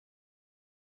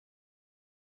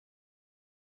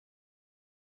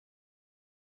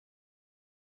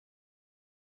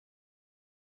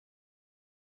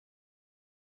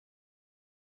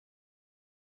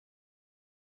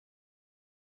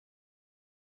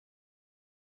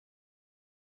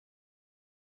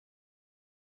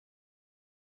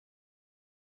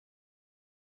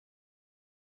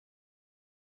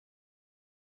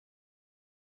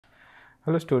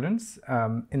Hello students,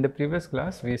 in the previous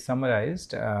class we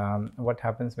summarized what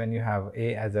happens when you have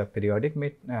A as a periodic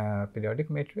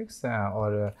matrix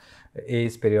or A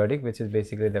is periodic, which is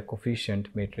basically the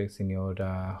coefficient matrix in your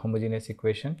homogeneous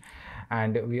equation,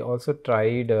 and we also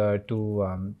tried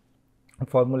to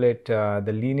formulate the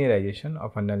linearization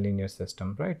of a nonlinear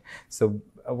system, right? So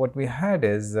what we had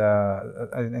is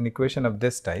an equation of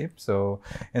this type. So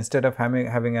instead of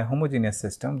having a homogeneous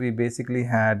system, we basically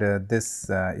had this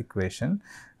equation,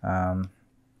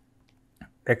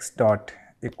 x dot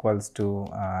equals to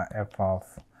f of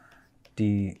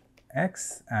t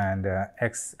x, and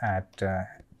x at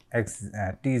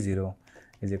t0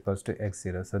 is equals to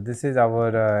x0. So this is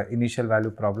our initial value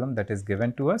problem that is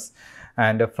given to us,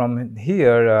 and from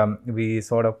here we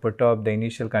sort of perturbed the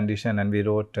initial condition and we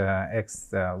wrote a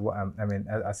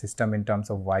system in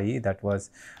terms of y, that was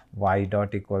y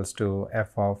dot equals to f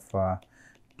of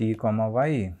t comma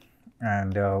y,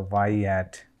 and y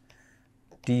at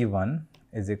t1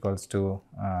 is equals to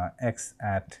x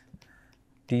at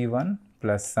t1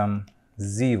 plus some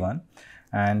z1,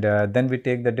 and then we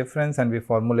take the difference and we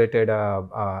formulated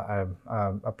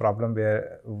a problem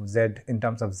where z in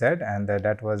terms of z, and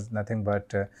that was nothing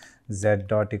but z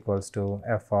dot equals to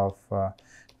f of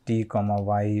t comma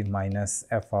y minus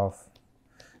f of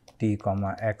t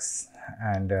comma x,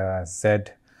 and z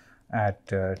at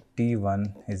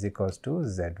t1 is equals to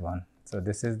z1. So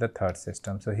this is the third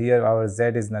system. So here our z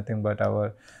is nothing but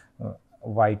our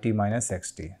yt minus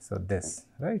xt. So this,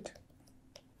 right,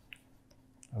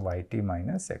 yt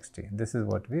minus xt, this is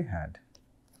what we had.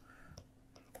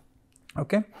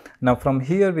 Okay. Now from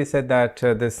here we said that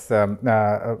that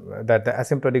the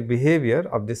asymptotic behavior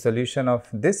of the solution of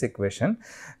this equation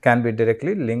can be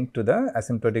directly linked to the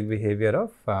asymptotic behavior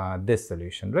of this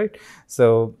solution, right?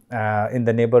 So in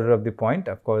the neighborhood of the point,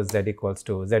 of course,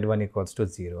 z1 equals to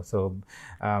 0. So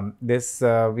this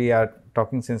we are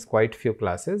talking since quite few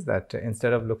classes, that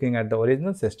instead of looking at the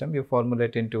original system, you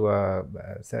formulate into a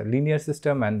linear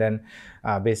system, and then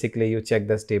basically you check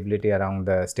the stability around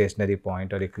the stationary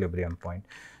point or equilibrium point.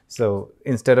 So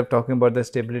instead of talking about the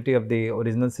stability of the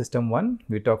original system 1,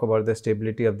 we talk about the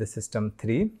stability of the system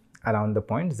 3 around the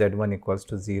point z1 equals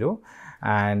to 0,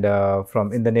 and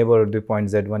from in the neighborhood of the point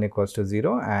z1 equals to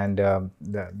 0, and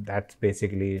that's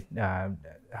basically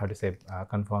how to say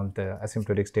confirm the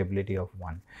asymptotic stability of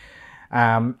 1.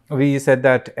 We said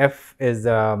that f is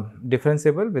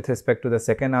differentiable with respect to the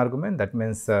second argument, that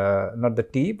means not the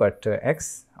t but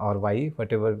x or y,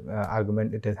 whatever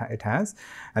argument it has,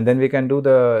 and then we can do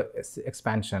the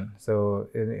expansion. So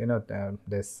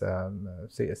this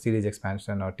series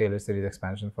expansion or Taylor series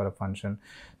expansion for a function.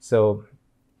 So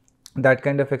that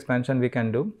kind of expansion we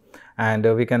can do, and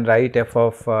we can write f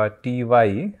of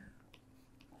ty,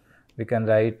 we can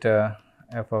write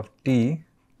f of t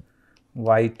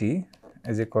yt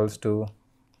is equals to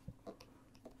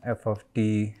f of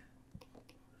t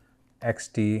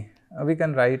xt. We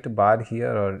can write bar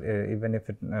here, or even if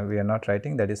we are not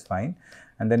writing, that is fine,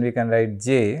 and then we can write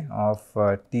j of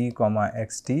t comma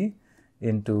xt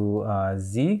into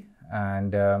z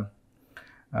and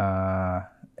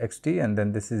xt, and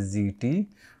then this is zt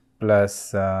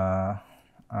plus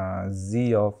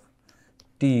z of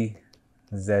t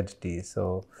zt.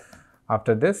 So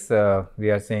after this, we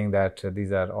are saying that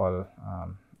these are all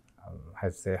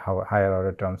higher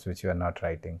order terms which you are not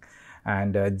writing,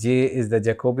 and J is the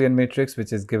Jacobian matrix,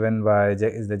 which is given by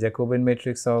is the Jacobian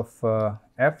matrix of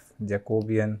F,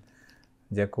 Jacobian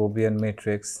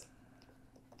matrix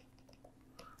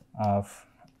of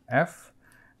F,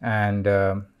 and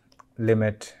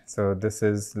limit. So this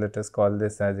is, let us call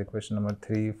this as equation number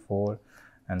 3, 4,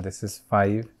 and this is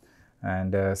 5.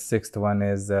 And sixth one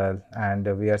is and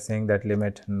we are saying that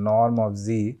limit norm of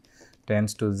z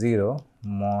tends to 0,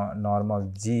 norm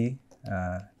of g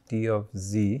t of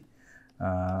z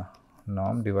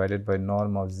norm divided by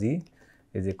norm of z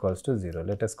is equals to 0.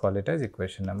 Let us call it as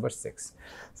equation number 6.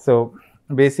 So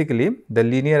basically the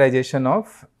linearization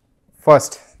of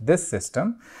first this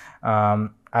system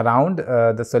around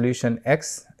the solution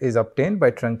x is obtained by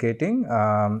truncating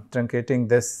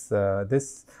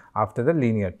this after the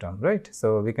linear term, right?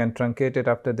 So we can truncate it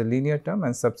after the linear term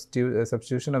and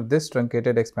substitution of this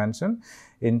truncated expansion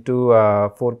into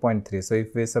 4.3. So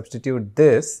if we substitute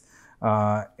this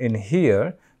in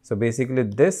here, so basically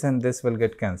this and this will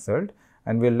get cancelled,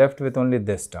 and we are left with only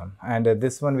this term, and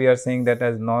this one we are saying that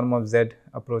as norm of z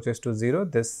approaches to 0,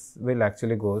 this will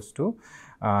actually goes to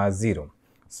 0.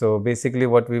 So basically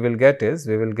what we will get is,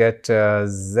 we will get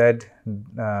z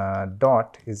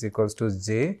dot is equals to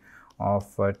j of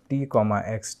t comma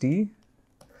xt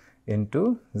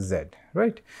into z,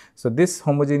 right. So, this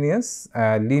homogeneous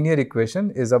linear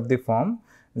equation is of the form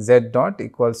z dot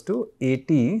equals to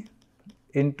at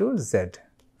into z,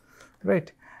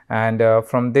 right. And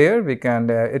from there we can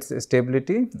its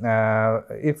stability,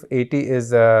 if at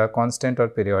is constant or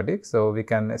periodic. So, we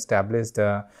can establish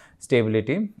the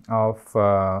stability of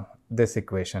this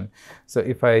equation. So,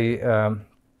 if I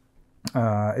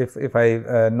if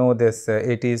I know this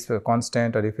at is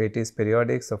constant or if at is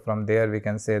periodic. So, from there we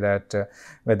can say that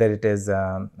whether it is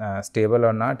stable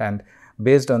or not, and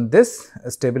based on this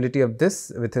stability of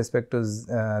this with respect to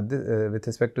with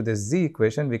respect to this z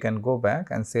equation, we can go back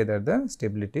and say that the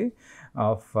stability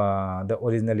of the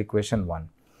original equation 1,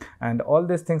 and all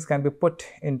these things can be put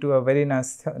into a very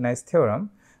nice theorem.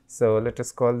 So, let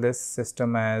us call this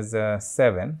system as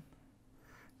 7,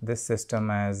 this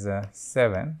system as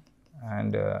 7,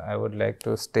 and I would like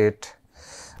to state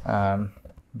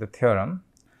the theorem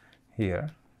here,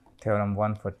 theorem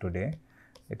 1 for today.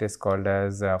 It is called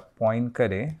as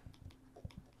Poincare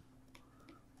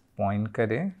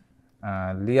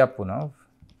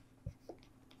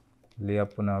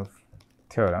Lyapunov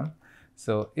theorem.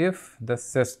 So, if the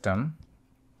system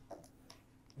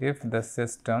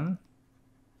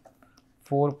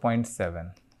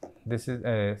 4.7, this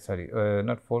is sorry,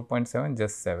 not 4.7,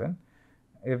 just 7.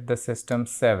 If the system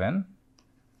 7,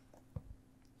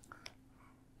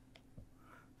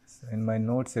 so in my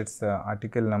notes it is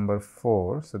article number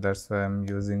 4, so that is why I am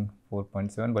using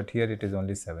 4.7, but here it is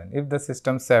only 7. If the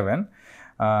system 7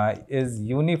 is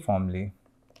uniformly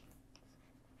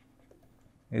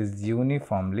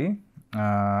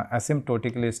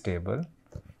asymptotically stable,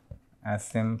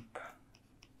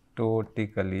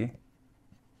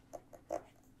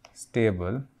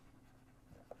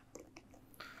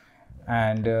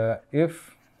 and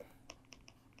if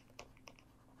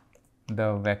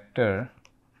the vector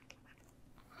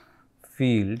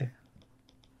field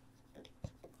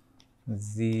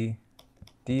z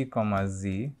t comma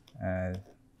z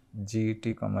g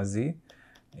t comma z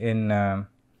in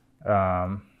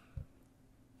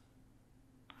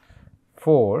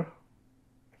 4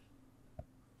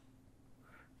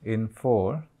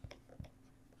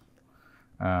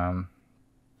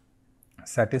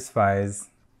 satisfies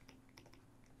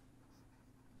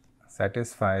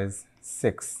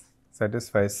 6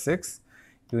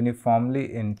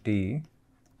 uniformly in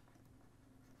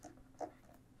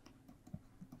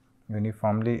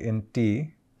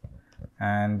T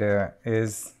and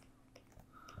is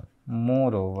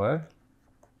moreover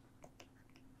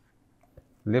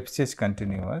Lipschitz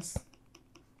continuous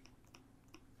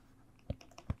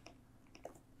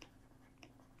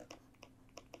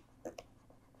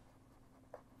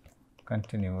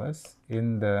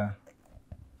in the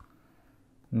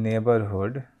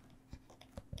neighborhood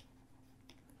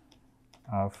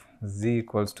of z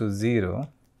equals to 0,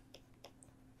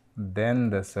 then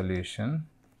the solution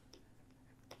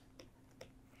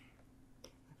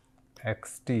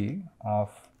xt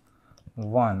of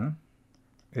 1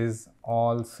 is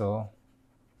also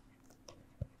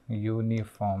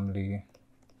uniformly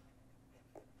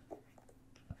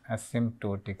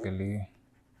asymptotically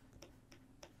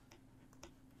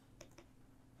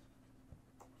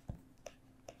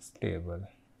stable,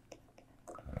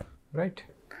 right.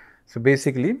 So,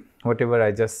 basically whatever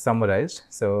I just summarized.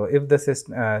 So, if the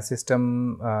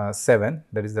system 7,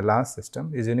 that is the last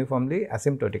system, is uniformly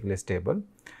asymptotically stable,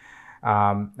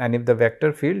 and if the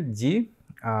vector field G,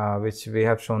 which we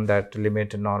have shown that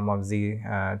limit norm of z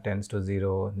tends to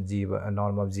 0, g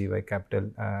norm of g by capital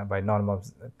by norm of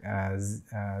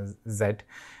z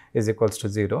is equals to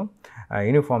 0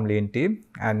 uniformly in T,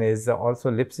 and is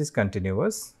also Lipschitz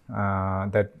continuous,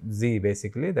 that z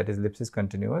basically, that is Lipschitz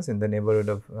continuous in the neighborhood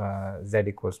of z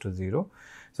equals to 0.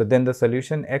 So, then the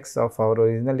solution x of our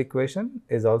original equation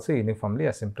is also uniformly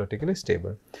asymptotically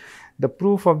stable. The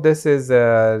proof of this is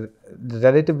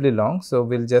relatively long, so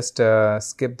we will just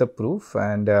skip the proof,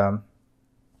 and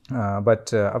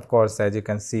but of course, as you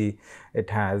can see, it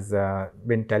has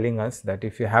been telling us that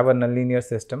if you have a nonlinear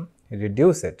system,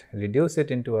 reduce it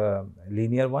into a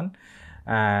linear one,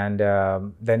 and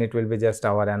then it will be just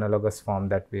our analogous form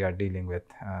that we are dealing with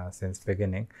since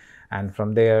beginning, and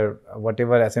from there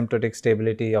whatever asymptotic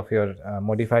stability of your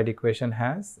modified equation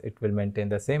has, it will maintain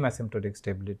the same asymptotic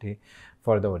stability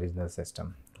for the original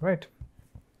system, right.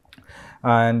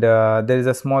 And there is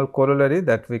a small corollary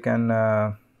that we can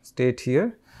state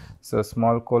here. So,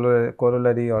 small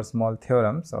corollary or small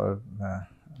theorems, or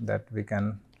that we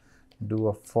can do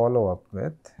a follow up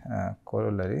with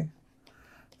corollary.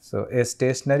 So, a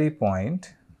stationary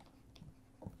point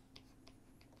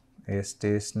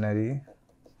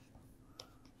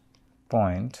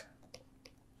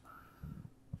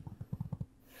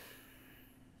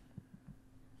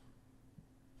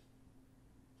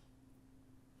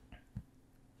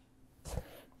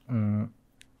a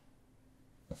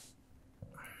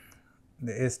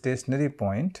stationary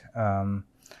point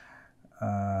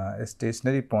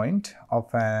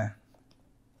of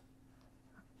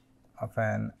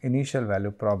an initial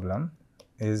value problem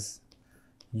is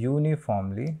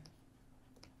uniformly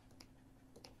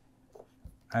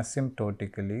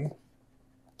asymptotically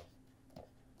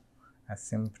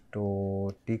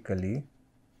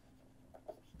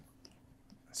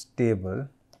stable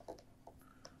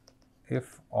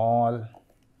if all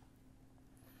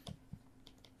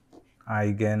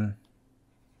eigen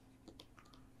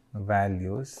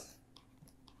values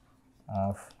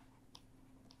of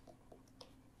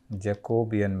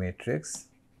Jacobian matrix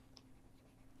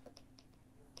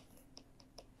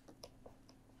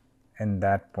in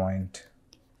that point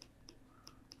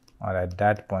or at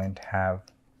that point have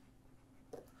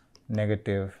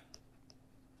negative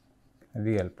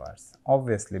real parts.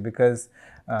 Obviously, because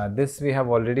this we have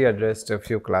already addressed a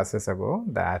few classes ago,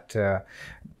 that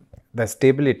the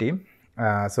stability,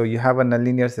 so you have a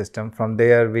nonlinear system. From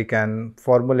there we can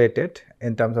formulate it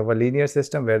in terms of a linear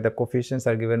system where the coefficients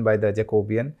are given by the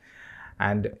Jacobian,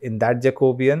 and in that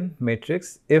Jacobian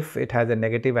matrix, if it has a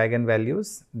negative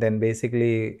eigenvalues, then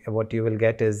basically what you will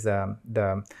get is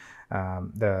the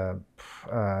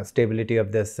stability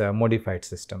of this modified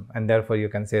system, and therefore you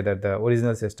can say that the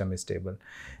original system is stable.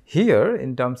 Here,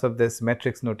 in terms of this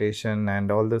matrix notation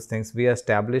and all those things, we are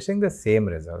establishing the same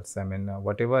results. I mean,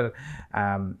 whatever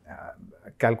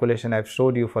calculation I have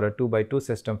showed you for a 2 by 2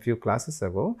 system few classes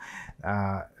ago,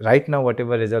 right now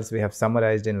whatever results we have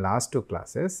summarized in last 2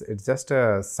 classes, it's just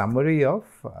a summary of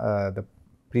the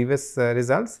previous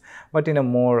results, but in a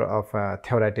more of a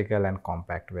theoretical and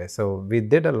compact way. So we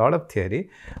did a lot of theory,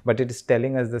 but it is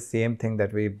telling us the same thing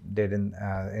that we did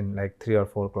in like 3 or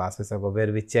 4 classes ago,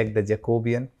 where we checked the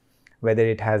Jacobian, whether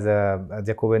it has a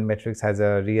Jacobian matrix has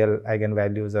a real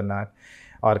eigenvalues or not,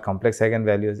 or complex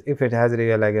eigenvalues. If it has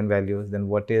real eigenvalues, then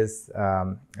what is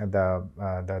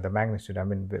the magnitude? I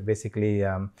mean, basically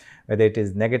whether it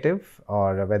is negative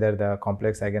or whether the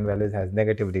complex eigenvalues has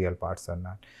negative real parts or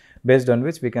not, based on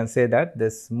which we can say that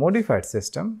this modified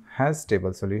system has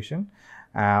stable solution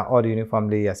or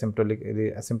uniformly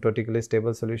asymptotically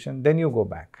stable solution. Then you go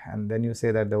back and then you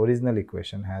say that the original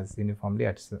equation has uniformly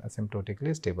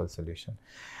asymptotically stable solution.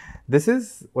 This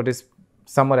is what is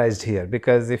summarized here,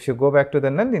 because if you go back to the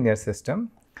nonlinear system,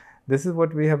 this is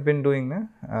what we have been doing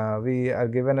now. We are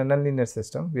given a nonlinear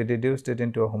system, we reduced it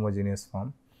into a homogeneous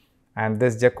form, and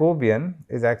this Jacobian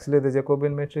is actually the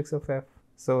Jacobian matrix of F.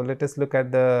 So let us look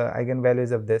at the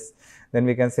eigenvalues of this, then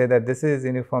we can say that this is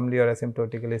uniformly or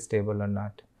asymptotically stable or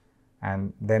not,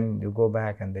 and then you go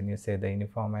back and then you say the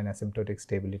uniform and asymptotic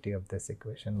stability of this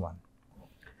equation 1.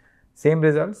 Same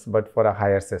results, but for a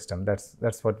higher system.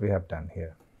 That's what we have done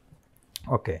here.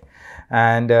 Okay,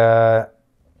 and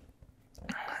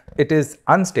it is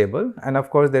unstable, and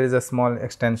of course there is a small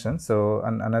extension. So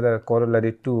another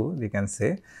corollary too, we can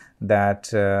say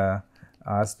that a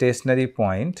stationary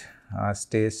point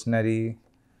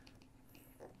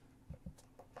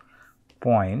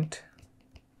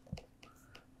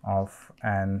of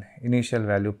an initial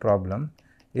value problem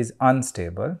is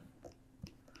unstable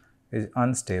if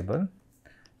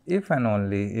and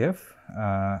only if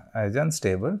is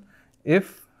unstable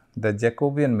if the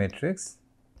Jacobian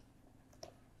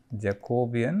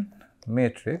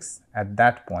matrix at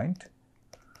that point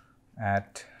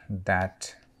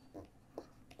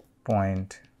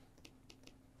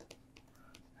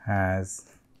has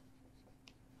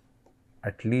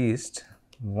at least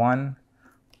one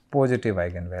positive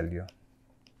eigenvalue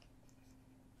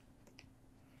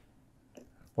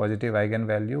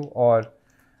or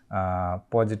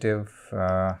positive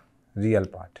real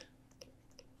part.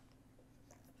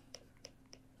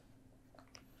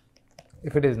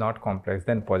 If it is not complex,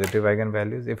 then positive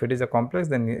eigenvalues. If it is a complex,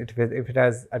 then if it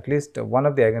has at least one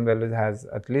of the eigenvalues has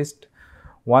at least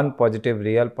one positive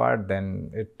real part,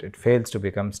 then it fails to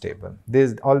become stable.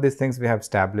 All these things we have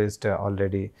established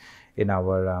already in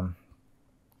our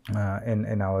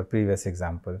in our previous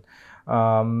example.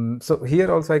 So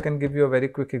here also I can give you a very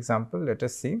quick example. Let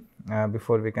us see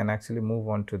before we can actually move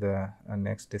on to the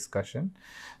next discussion.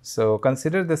 So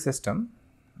consider the system.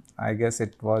 I guess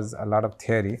it was a lot of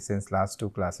theory since last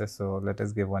 2 classes. So let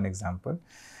us give one example.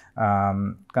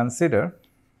 Consider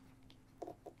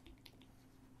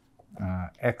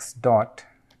x dot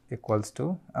equals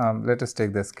to, let us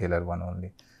take the scalar one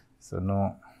only. So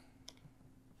no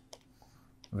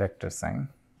vector sign.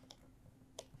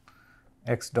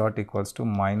 X dot equals to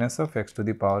minus of x to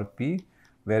the power p,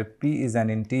 where p is an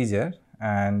integer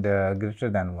and greater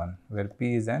than 1, where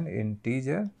p is an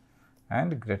integer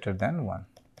and greater than 1.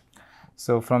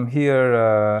 So, from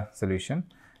here solution,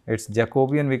 its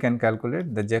Jacobian we can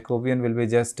calculate. The Jacobian will be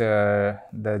just the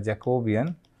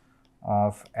Jacobian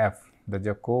of f. The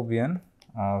Jacobian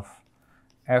of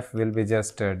f will be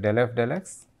just del f del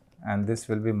x, and this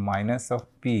will be minus of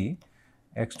p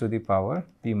x to the power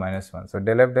p minus 1. So,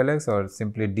 del f del x or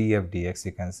simply df dx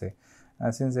you can say.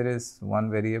 Since there is one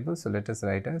variable, so let us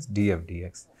write as df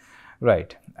dx,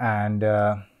 right, and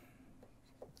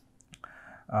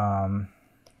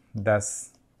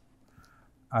thus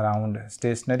around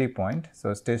stationary point.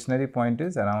 So, stationary point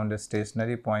is around a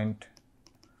stationary point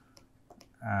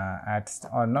at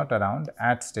or not around,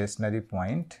 at stationary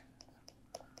point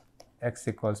x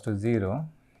equals to 0,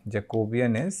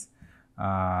 Jacobian is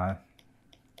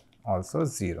also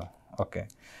 0. Okay.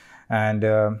 And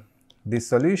the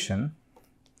solution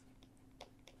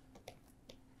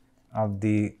of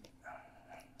the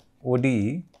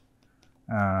ODE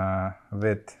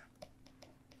with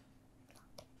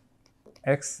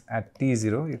x at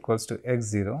t0 equals to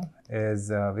x0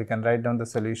 is we can write down the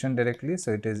solution directly.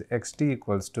 So, it is xt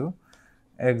equals to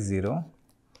x0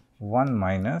 1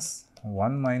 minus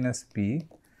p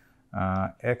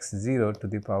x0 to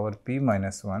the power p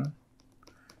minus 1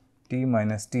 t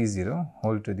minus t0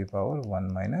 whole to the power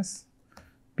 1 minus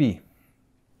p,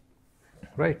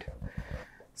 right.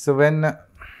 So, when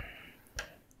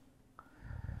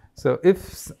so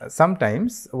if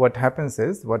sometimes what happens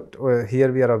is what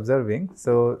here we are observing.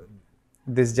 So,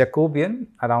 this Jacobian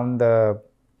around the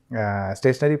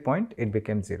stationary point, it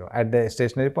became 0, at the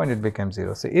stationary point it became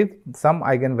 0. So, if some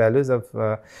eigenvalues of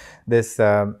this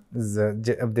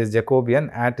Jacobian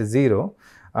at 0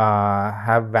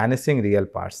 have vanishing real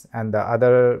parts and the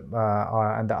other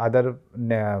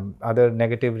other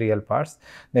negative real parts,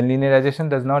 then linearization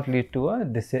does not lead to a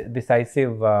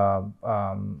decisive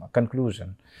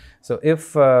conclusion. So,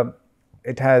 if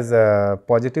it has a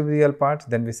positive real part,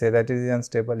 then we say that it is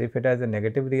unstable. If it has a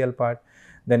negative real part,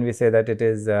 then we say that it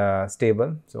is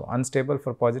stable. So, unstable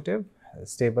for positive,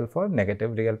 stable for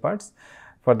negative real parts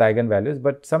for the eigenvalues.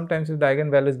 But sometimes if the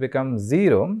eigenvalues become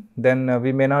 0, then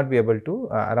we may not be able to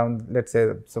around, let us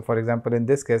say, so for example, in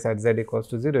this case at z equals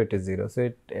to 0, it is 0.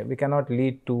 So, we cannot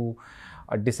lead to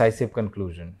a decisive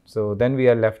conclusion. So, then we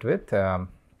are left with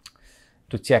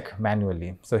to check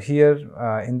manually. So, here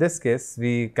in this case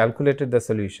we calculated the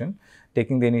solution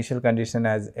taking the initial condition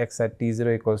as x at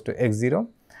t0 equals to x0,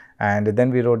 and then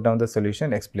we wrote down the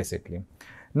solution explicitly.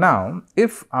 Now,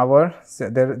 if our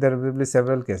there will be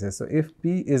several cases. So, if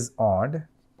p is odd,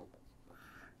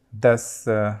 thus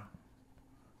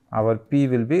our p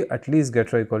will be at least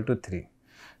greater or equal to 3.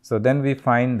 So, then we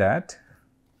find that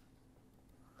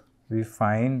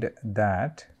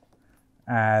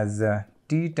as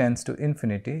t tends to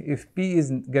infinity, if p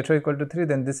is greater or equal to 3,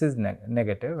 then this is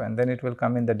negative and then it will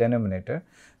come in the denominator.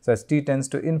 So, as t tends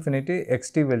to infinity,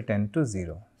 xt will tend to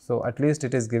 0. So, at least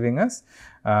it is giving us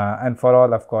and for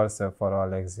all, of course, for all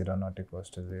x0 not equals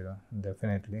to 0,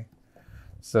 definitely.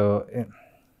 So,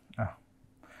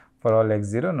 for all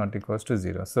x0 not equals to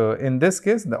 0. So, in this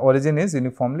case the origin is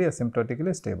uniformly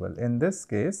asymptotically stable. In this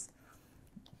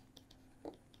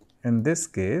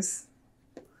case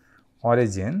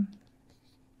origin,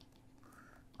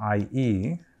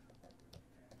 i.e.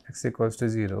 x equals to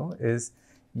 0 is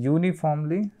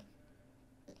uniformly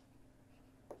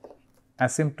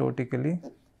asymptotically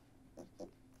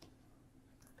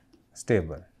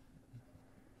stable.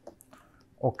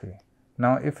 Okay.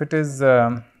 Now, if it is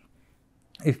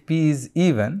if p is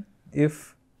even,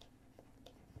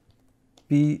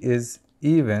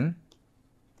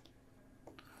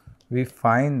 we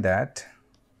find that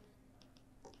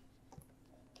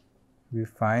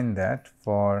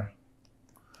for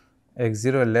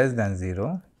x0 less than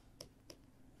 0,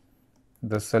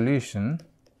 the solution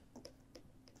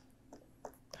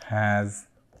has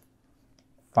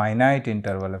finite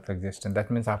interval of existence.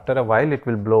 That means, after a while it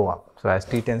will blow up. So, as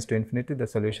t tends to infinity, the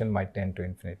solution might tend to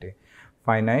infinity.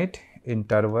 Finite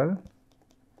interval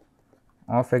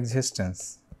of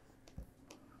existence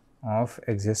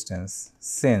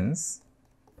since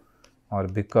or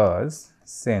because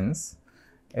since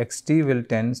xt will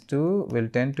tend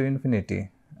to infinity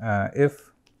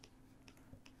if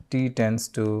t tends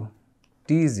to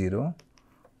t0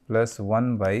 plus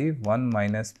 1 by 1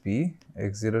 minus p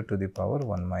x0 to the power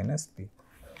 1 minus p.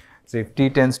 So, if t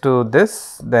tends to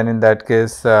this, then in that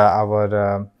case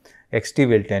our xt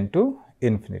will tend to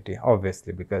infinity,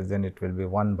 obviously, because then it will be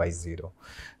 1 by 0.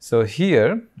 So,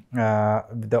 here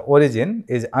the origin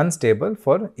is unstable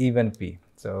for even p.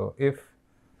 So, if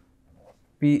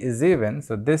p is even,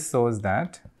 so this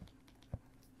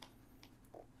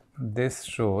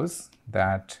shows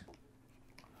that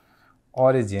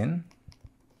origin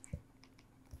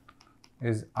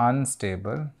is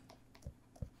unstable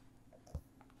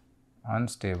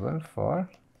for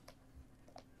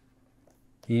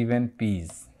even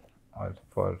p's, or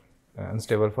for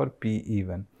unstable for p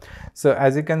even. So,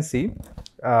 as you can see,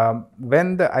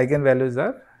 when the eigenvalues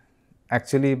are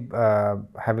actually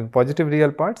having positive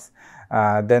real parts,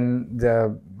 then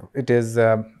it is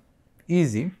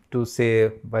easy to say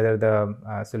whether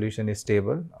the solution is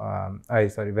stable,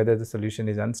 whether the solution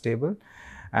is unstable,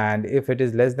 and if it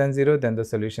is less than 0, then the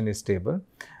solution is stable.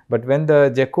 But when the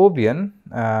Jacobian,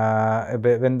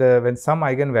 when some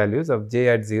eigenvalues of j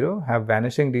at 0 have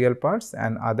vanishing real parts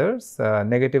and others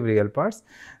negative real parts,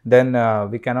 then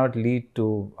we cannot lead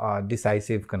to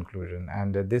decisive conclusion.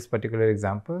 And this particular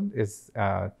example is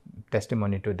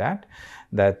testimony to that,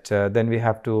 then we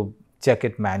have to check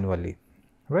it manually,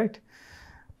 right?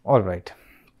 All right.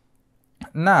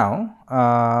 Now,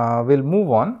 we will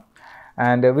move on,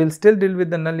 and we will still deal with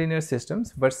the nonlinear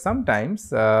systems, but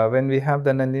sometimes when we have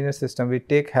the nonlinear system, we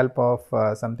take help of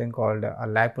something called a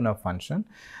Lyapunov function,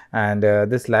 and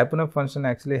this Lyapunov function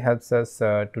actually helps us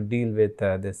to deal with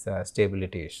this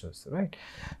stability issues, right.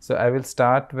 So, I will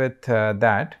start with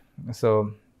that.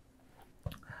 So,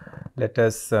 let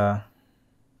us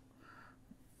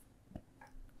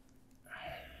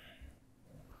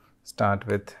start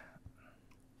with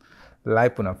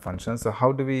Lyapunov function. So,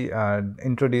 how do we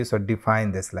introduce or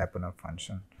define this Lyapunov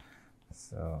function?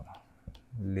 So,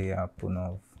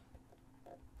 Lyapunov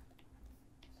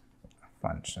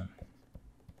function.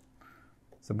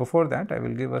 So, before that I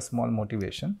will give a small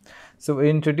motivation. So, we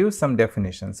introduce some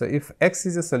definition. So, if x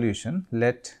is a solution,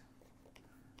 let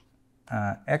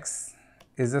x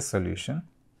is a solution,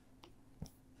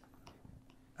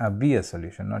 be a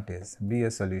solution, not is, be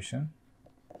a solution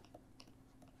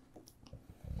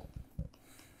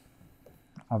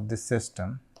of this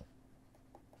system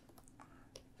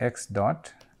x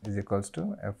dot is equals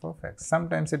to f of x.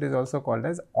 Sometimes it is also called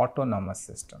as autonomous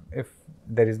system. If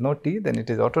there is no t, then it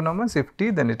is autonomous. If t,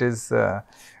 then it is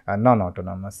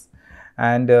non-autonomous.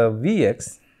 And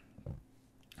Vx,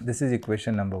 this is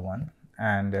equation number 1,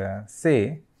 and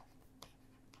say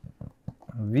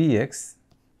Vx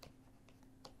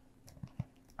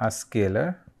a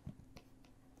scalar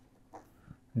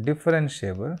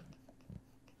differentiable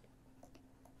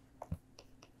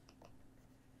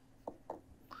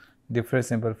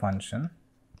function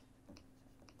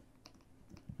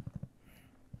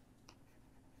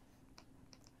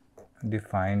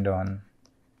defined on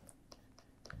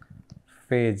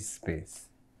phase space,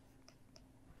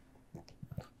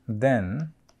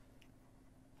 then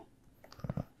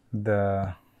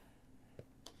the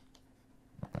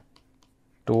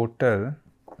total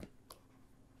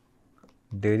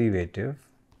derivative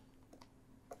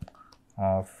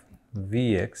of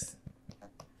Vx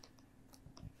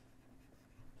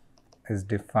is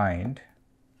defined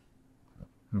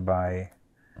by,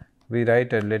 we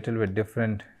write a little bit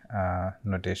different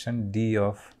notation, d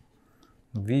of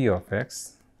v of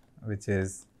x, which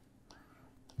is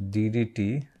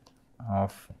ddt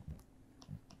of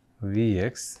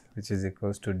Vx, which is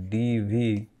equals to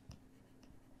dv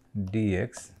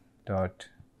dx dot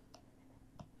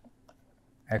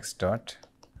x dot,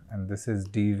 and this is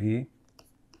dv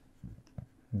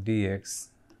dx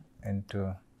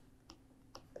into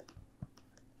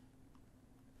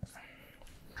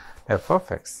f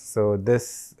of x. So,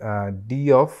 this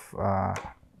d of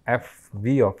f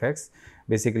v of x,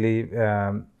 basically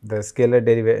the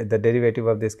derivative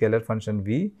of the scalar function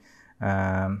v.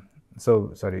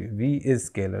 So, sorry, v is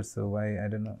scalar. So, why, I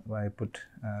do not know why I put,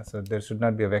 so there should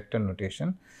not be a vector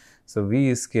notation. So, v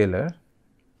is scalar,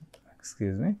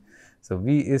 excuse me. So,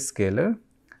 v is scalar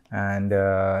and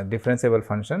differentiable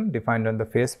function defined on the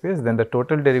phase space, then the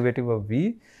total derivative of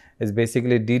v is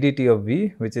basically ddt of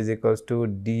v, which is equals to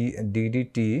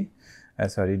dd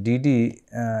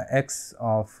x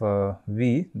of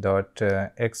v dot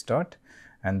x dot,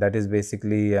 and that is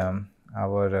basically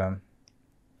our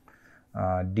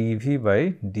dv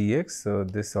by dx. So,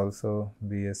 this also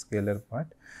be a scalar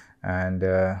part, and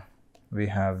we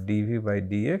have dv by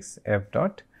dx f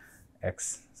dot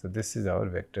x. So, this is our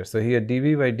vector. So, here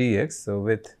dv by dx. So,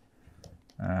 with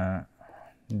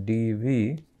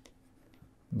dv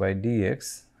by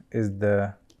dx is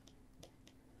the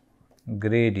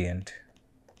gradient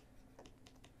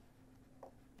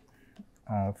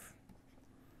of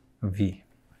v,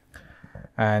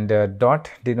 and dot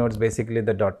denotes basically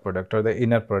the dot product or the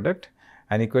inner product,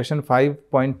 and equation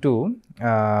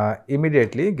 5.2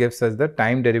 immediately gives us the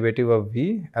time derivative of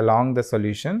v along the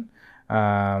solution,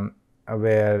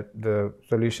 where the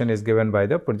solution is given by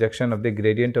the projection of the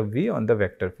gradient of v on the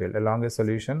vector field along a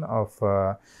solution of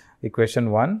equation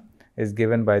 1, is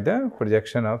given by the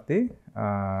projection of the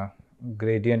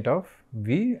gradient of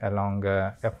v along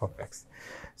f of x.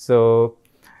 So,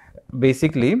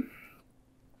 basically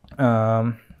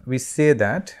we say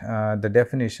that the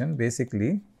definition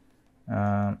basically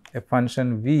a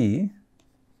function v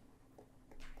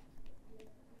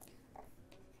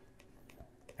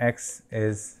x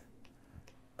is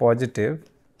positive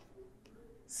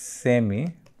semi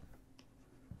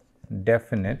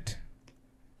definite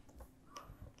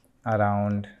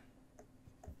around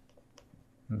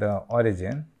the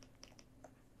origin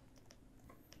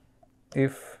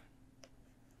if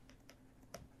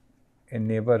a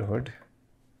neighborhood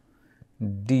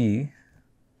D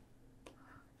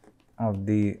of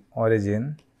the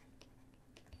origin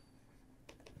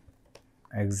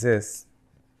exists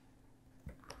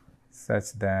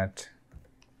such that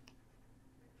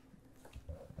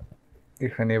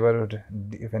if a neighborhood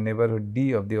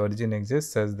D of the origin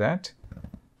exists such that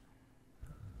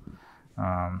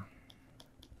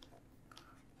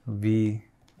V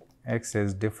x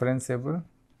is differentiable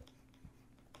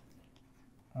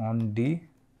on D.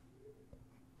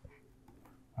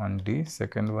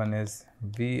 Second one is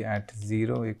V at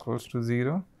 0 equals to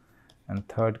 0, and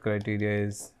third criteria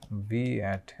is V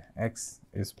at x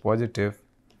is positive,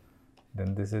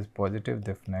 then this is positive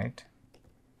definite.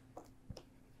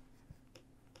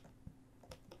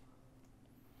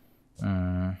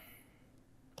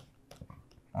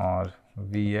 Or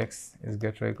V x is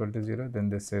greater or equal to 0, then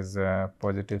this is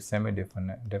positive semi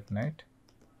definite.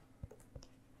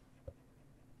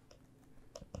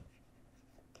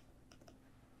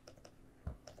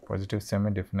 Positive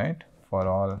semi definite for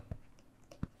all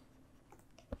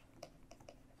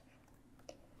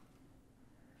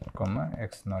comma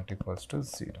x not equals to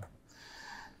 0.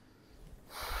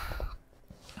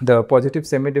 The positive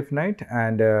semi definite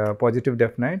and positive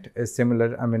definite is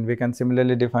similar. I mean, we can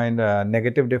similarly define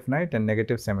negative definite and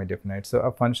negative semi definite. So,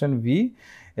 a function v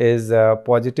is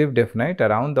positive definite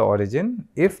around the origin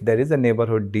if there is a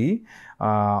neighborhood D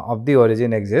of the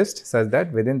origin exists such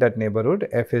that within that neighborhood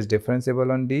f is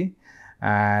differentiable on D,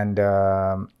 and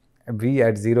v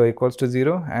at 0 equals to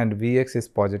 0 and v x is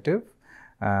positive.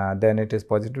 Then it is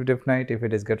positive definite. If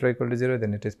it is greater or equal to 0,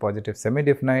 then it is positive semi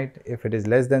definite. If it is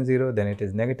less than 0, then it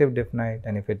is negative definite,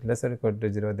 and if it is less or equal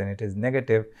to 0, then it is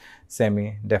negative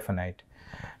semi definite.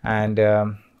 And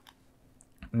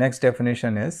next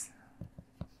definition is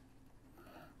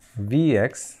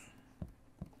Vx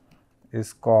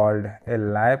is called a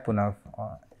Lyapunov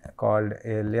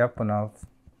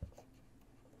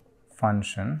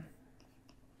function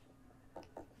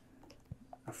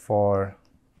for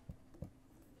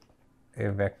a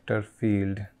vector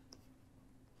field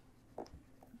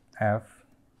f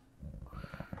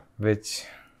which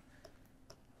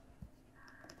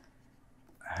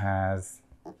has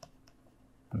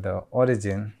the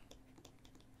origin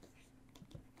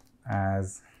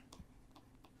as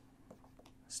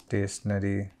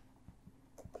stationary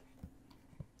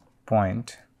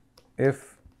point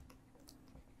if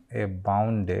a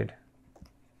bounded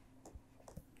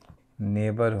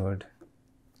neighborhood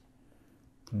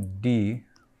D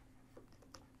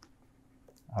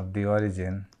of the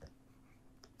origin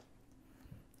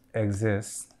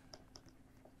exists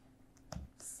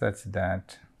such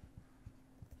that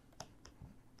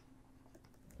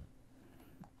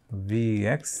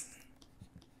Vx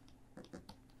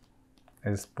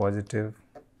is positive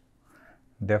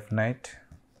definite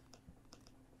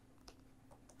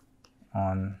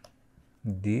on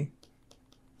D,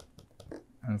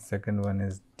 and second one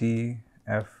is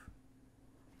df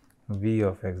v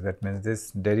of x. That means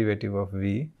this derivative of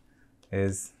v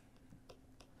is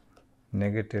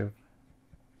negative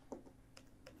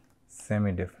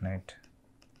semi definite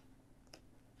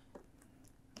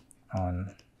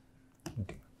on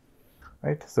D,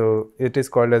 right. So, it is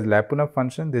called as Lyapunov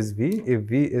function, this v, if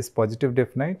v is positive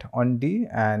definite on D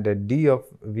and d of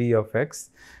v of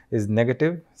x is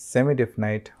negative semi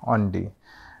definite on D,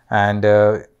 and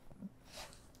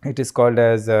it is called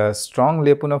as a strong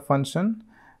Lyapunov function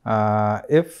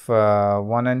if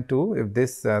 1 and 2, if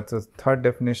this so third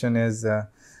definition is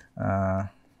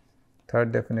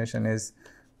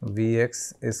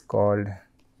Vx is called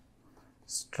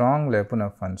strong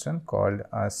Lyapunov function, called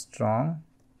a strong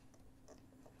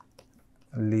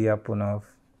Lyapunov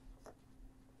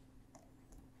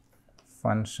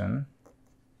function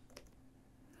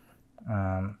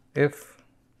if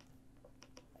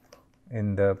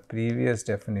in the previous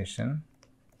definition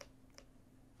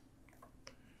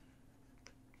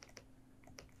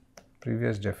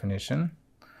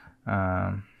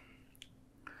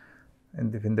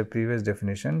in the previous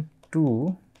definition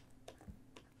 2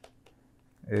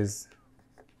 is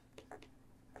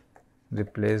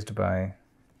replaced by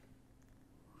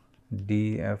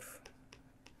df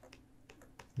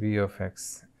v of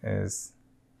x is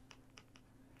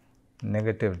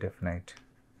negative definite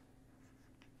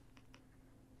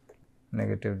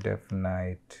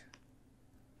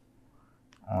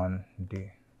on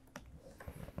D,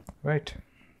 right.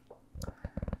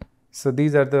 So,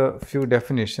 these are the few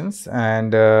definitions,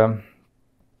 and there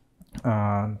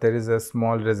is a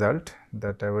small result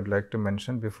that I would like to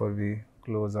mention before we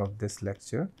close off this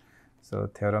lecture. So,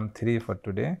 theorem 3 for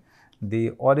today: the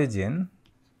origin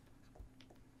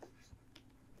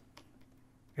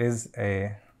is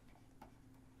a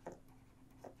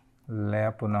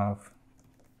Lyapunov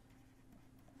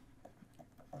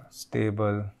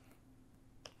stable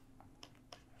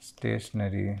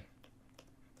stationary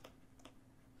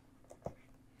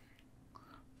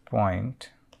point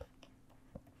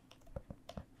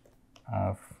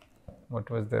of, what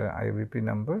was the IVP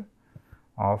number,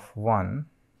 of 1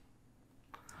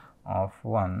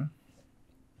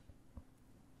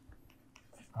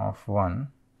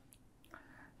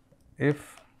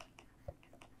 if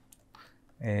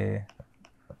a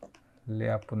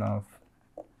Lyapunov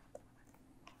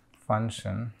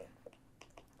function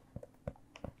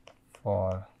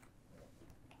for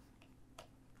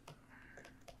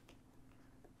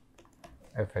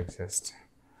f exists.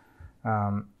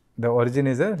 The origin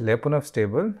is a Lyapunov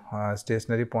stable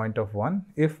stationary point of 1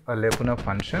 if a Lyapunov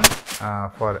function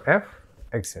for f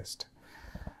exists.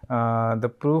 The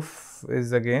proof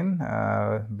is again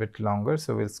a bit longer,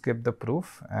 so we will skip the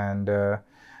proof, and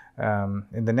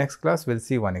in the next class we will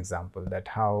see one example, that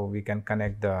how we can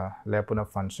connect the Lyapunov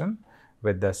function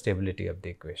with the stability of the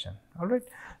equation. All right.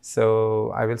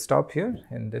 So, I will stop here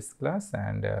in this class,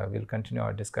 and we will continue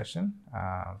our discussion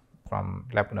from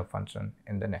Lyapunov function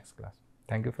in the next class.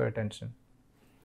 Thank you for your attention.